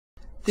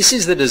This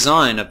is the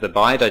design of the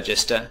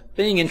biodigester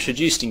being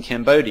introduced in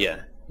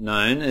Cambodia,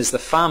 known as the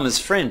farmer's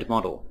friend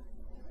model.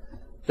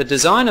 The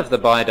design of the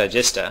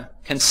biodigester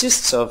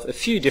consists of a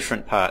few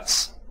different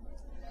parts.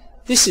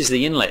 This is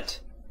the inlet,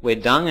 where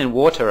dung and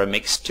water are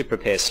mixed to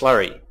prepare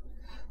slurry.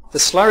 The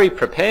slurry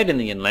prepared in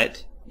the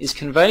inlet is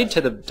conveyed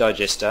to the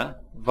digester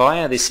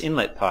via this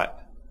inlet pipe.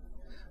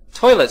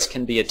 Toilets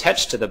can be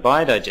attached to the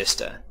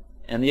biodigester,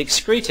 and the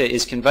excreta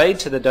is conveyed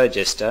to the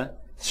digester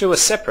through a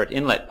separate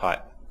inlet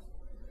pipe.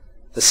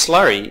 The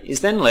slurry is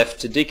then left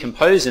to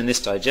decompose in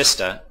this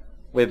digester,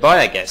 where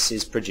biogas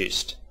is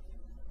produced.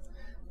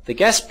 The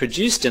gas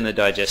produced in the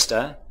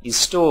digester is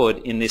stored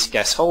in this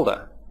gas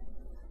holder.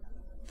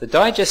 The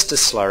digester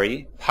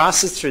slurry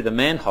passes through the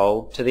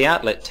manhole to the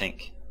outlet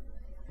tank.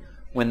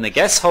 When the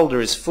gas holder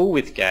is full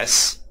with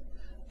gas,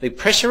 the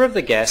pressure of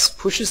the gas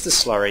pushes the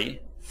slurry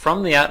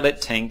from the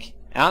outlet tank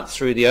out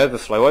through the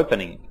overflow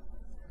opening.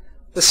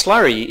 The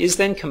slurry is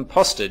then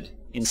composted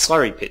in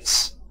slurry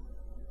pits.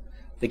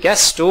 The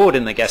gas stored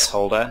in the gas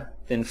holder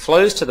then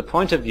flows to the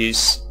point of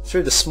use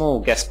through the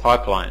small gas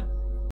pipeline.